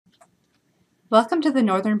Welcome to the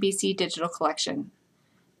Northern BC Digital Collection.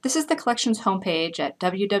 This is the collection's homepage at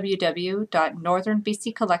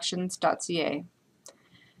www.northernbccollections.ca.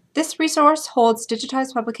 This resource holds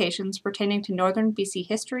digitized publications pertaining to Northern BC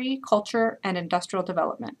history, culture, and industrial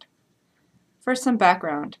development. First, some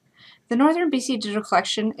background. The Northern BC Digital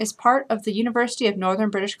Collection is part of the University of Northern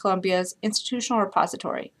British Columbia's Institutional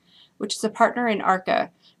Repository, which is a partner in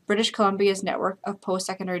ARCA, British Columbia's network of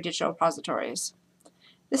post-secondary digital repositories.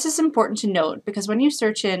 This is important to note because when you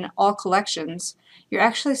search in all collections, you're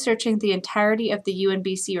actually searching the entirety of the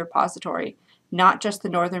UNBC repository, not just the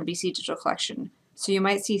Northern BC Digital Collection, so you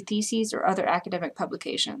might see theses or other academic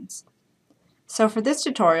publications. So for this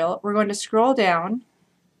tutorial, we're going to scroll down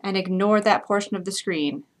and ignore that portion of the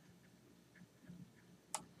screen.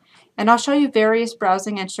 And I'll show you various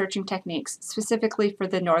browsing and searching techniques specifically for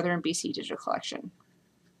the Northern BC Digital Collection.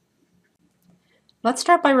 Let's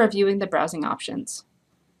start by reviewing the browsing options.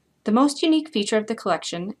 The most unique feature of the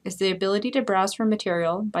collection is the ability to browse for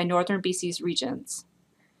material by Northern BC's regions.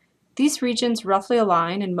 These regions roughly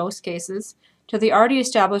align, in most cases, to the already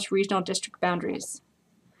established regional district boundaries.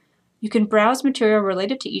 You can browse material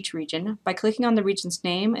related to each region by clicking on the region's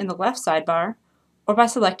name in the left sidebar or by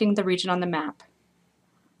selecting the region on the map.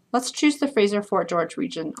 Let's choose the Fraser-Fort George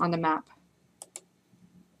region on the map.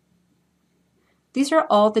 These are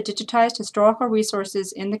all the digitized historical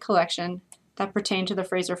resources in the collection that pertain to the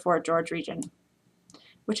Fraser-Fort George region,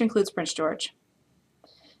 which includes Prince George.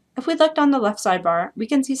 If we looked on the left sidebar, we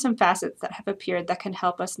can see some facets that have appeared that can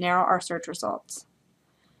help us narrow our search results.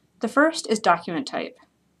 The first is document type.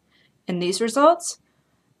 In these results,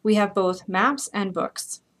 we have both maps and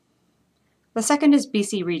books. The second is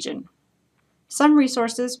BC region. Some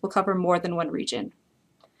resources will cover more than one region.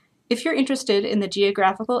 If you're interested in the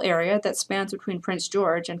geographical area that spans between Prince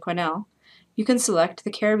George and Quesnel, you can select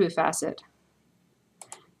the Caribou facet.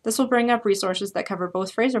 This will bring up resources that cover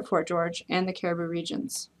both Fraser-Fort George and the Caribou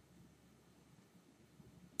regions.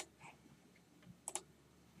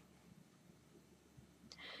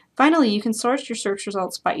 Finally, you can sort your search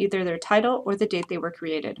results by either their title or the date they were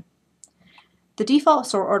created. The default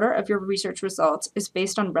sort order of your research results is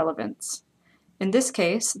based on relevance. In this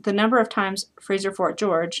case, the number of times Fraser-Fort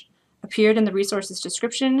George appeared in the resource's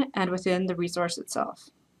description and within the resource itself.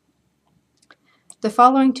 The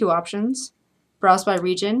following two options, Browse by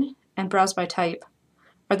Region and Browse by Type,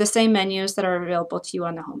 are the same menus that are available to you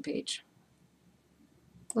on the homepage.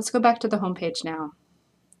 Let's go back to the homepage now.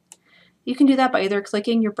 You can do that by either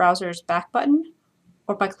clicking your browser's back button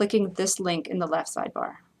or by clicking this link in the left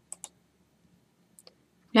sidebar.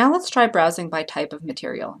 Now let's try browsing by type of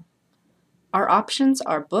material. Our options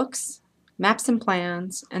are books, maps and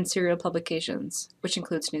plans, and serial publications, which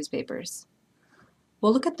includes newspapers.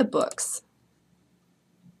 We'll look at the books.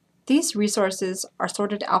 These resources are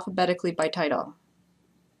sorted alphabetically by title.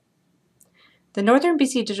 The Northern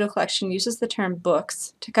BC Digital Collection uses the term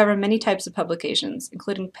books to cover many types of publications,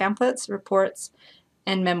 including pamphlets, reports,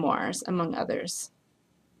 and memoirs, among others.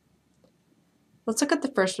 Let's look at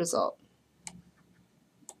the first result.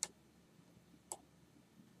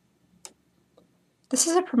 This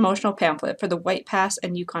is a promotional pamphlet for the White Pass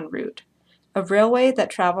and Yukon route, a railway that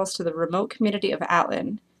travels to the remote community of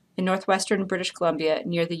Atlin in northwestern British Columbia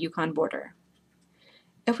near the Yukon border.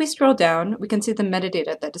 If we scroll down, we can see the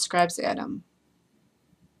metadata that describes the item.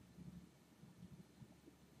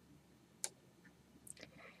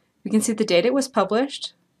 We can see the date it was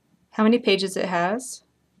published, how many pages it has,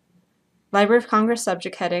 Library of Congress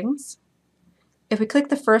subject headings. If we click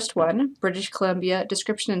the first one, British Columbia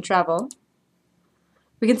Description and Travel,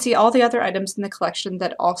 we can see all the other items in the collection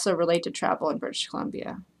that also relate to travel in British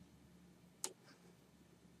Columbia.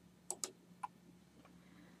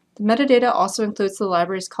 The metadata also includes the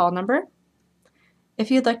library's call number.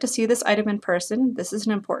 If you'd like to see this item in person, this is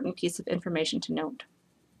an important piece of information to note.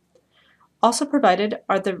 Also provided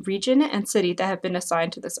are the region and city that have been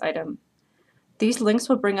assigned to this item. These links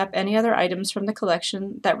will bring up any other items from the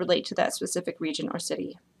collection that relate to that specific region or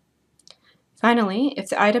city. Finally, if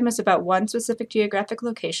the item is about one specific geographic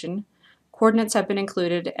location, coordinates have been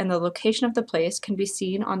included and the location of the place can be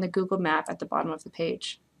seen on the Google map at the bottom of the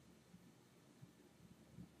page.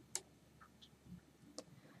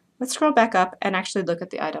 Let's scroll back up and actually look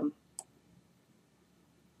at the item.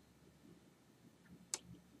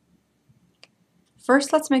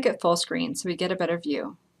 First, let's make it full screen so we get a better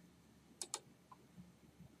view.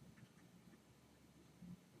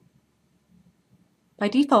 By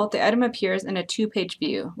default, the item appears in a two-page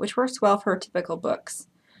view, which works well for typical books.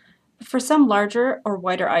 But for some larger or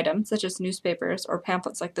wider items, such as newspapers or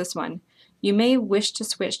pamphlets like this one, you may wish to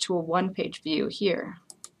switch to a one-page view here.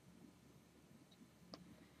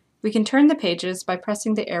 We can turn the pages by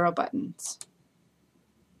pressing the arrow buttons.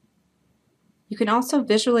 You can also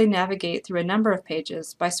visually navigate through a number of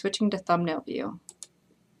pages by switching to thumbnail view.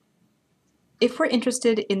 If we're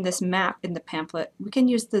interested in this map in the pamphlet, we can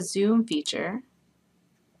use the zoom feature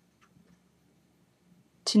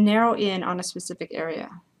to narrow in on a specific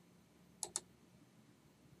area.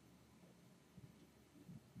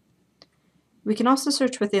 We can also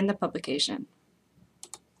search within the publication.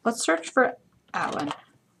 Let's search for Atlin.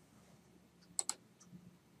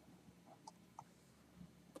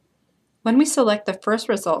 When we select the first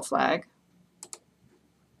result flag,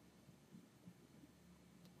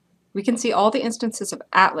 we can see all the instances of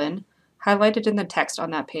Atlin highlighted in the text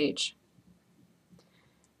on that page.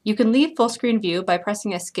 You can leave full screen view by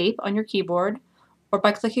pressing Escape on your keyboard or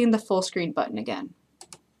by clicking the full screen button again.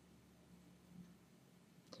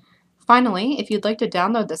 Finally, if you'd like to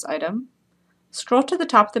download this item, scroll to the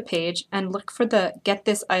top of the page and look for the Get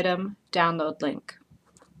This Item download link.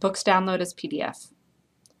 Books download as PDF.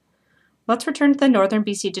 Let's return to the Northern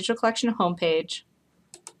BC Digital Collection homepage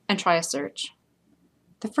and try a search.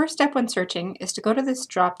 The first step when searching is to go to this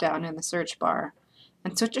drop-down in the search bar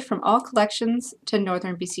and switch it from All Collections to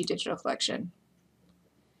Northern BC Digital Collection.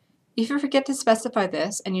 If you forget to specify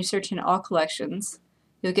this and you search in All Collections,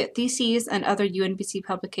 you'll get theses and other UNBC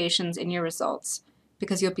publications in your results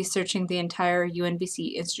because you'll be searching the entire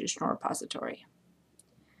UNBC institutional repository.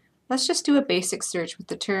 Let's just do a basic search with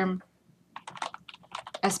the term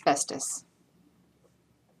asbestos.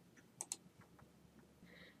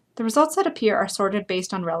 The results that appear are sorted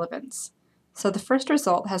based on relevance, so the first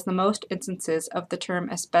result has the most instances of the term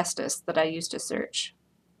asbestos that I used to search.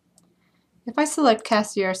 If I select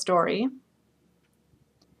Cassiar Story,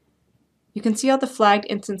 you can see all the flagged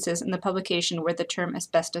instances in the publication where the term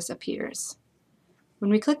asbestos appears.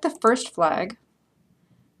 When we click the first flag,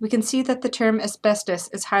 we can see that the term asbestos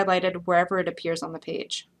is highlighted wherever it appears on the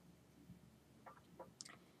page.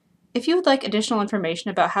 If you would like additional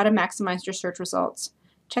information about how to maximize your search results,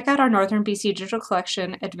 check out our Northern BC Digital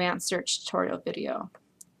Collection Advanced Search tutorial video.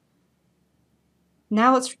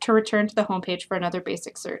 Now let's return to the homepage for another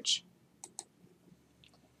basic search.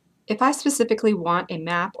 If I specifically want a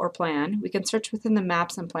map or plan, we can search within the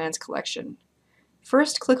Maps and Plans collection.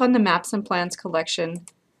 First, click on the Maps and Plans collection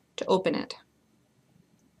to open it.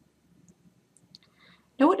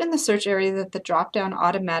 Note in the search area that the drop-down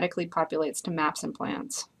automatically populates to Maps and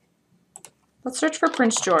Plans. Let's search for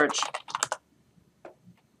Prince George.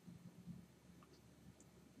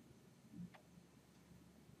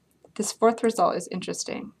 This fourth result is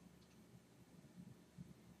interesting.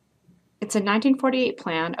 It's a 1948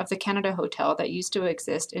 plan of the Canada Hotel that used to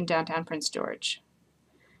exist in downtown Prince George.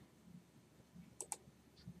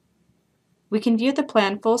 We can view the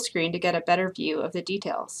plan full screen to get a better view of the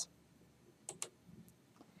details.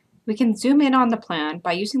 We can zoom in on the plan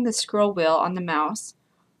by using the scroll wheel on the mouse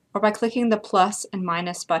or by clicking the plus and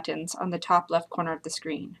minus buttons on the top left corner of the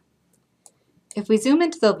screen. If we zoom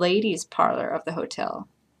into the ladies' parlor of the hotel,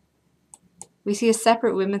 we see a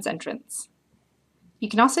separate women's entrance. You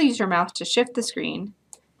can also use your mouse to shift the screen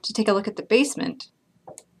to take a look at the basement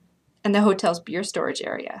and the hotel's beer storage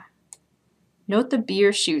area. Note the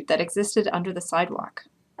beer chute that existed under the sidewalk.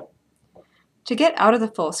 To get out of the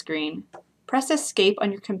full screen, press Escape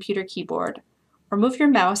on your computer keyboard or move your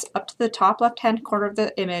mouse up to the top left-hand corner of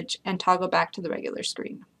the image and toggle back to the regular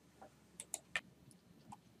screen.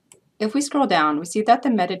 If we scroll down, we see that the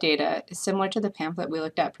metadata is similar to the pamphlet we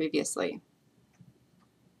looked at previously.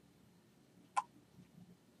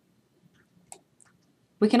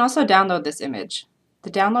 We can also download this image.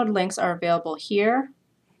 The download links are available here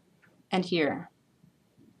and here.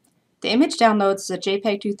 The image downloads is a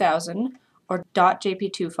JPEG 2000 or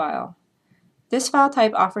 .jp2 file. This file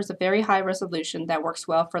type offers a very high resolution that works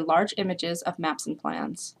well for large images of maps and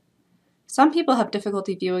plans. Some people have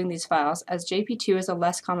difficulty viewing these files as JP2 is a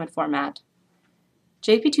less common format.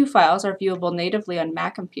 JP2 files are viewable natively on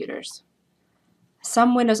Mac computers.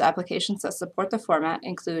 Some Windows applications that support the format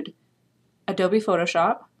include Adobe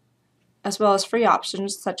Photoshop, as well as free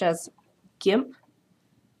options such as GIMP,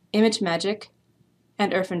 ImageMagick,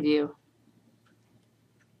 and OrphanView.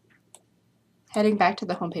 Heading back to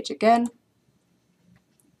the homepage again,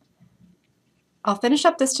 I'll finish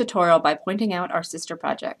up this tutorial by pointing out our sister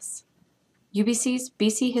projects. UBC's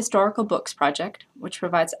BC Historical Books project, which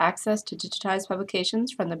provides access to digitized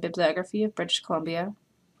publications from the bibliography of British Columbia,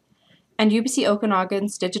 and UBC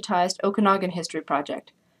Okanagan's digitized Okanagan History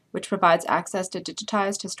project, which provides access to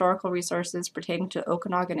digitized historical resources pertaining to the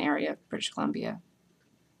Okanagan area of British Columbia.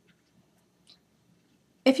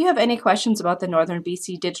 If you have any questions about the Northern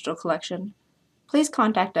BC Digital Collection, please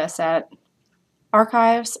contact us at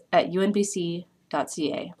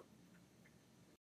archives@unbc.ca.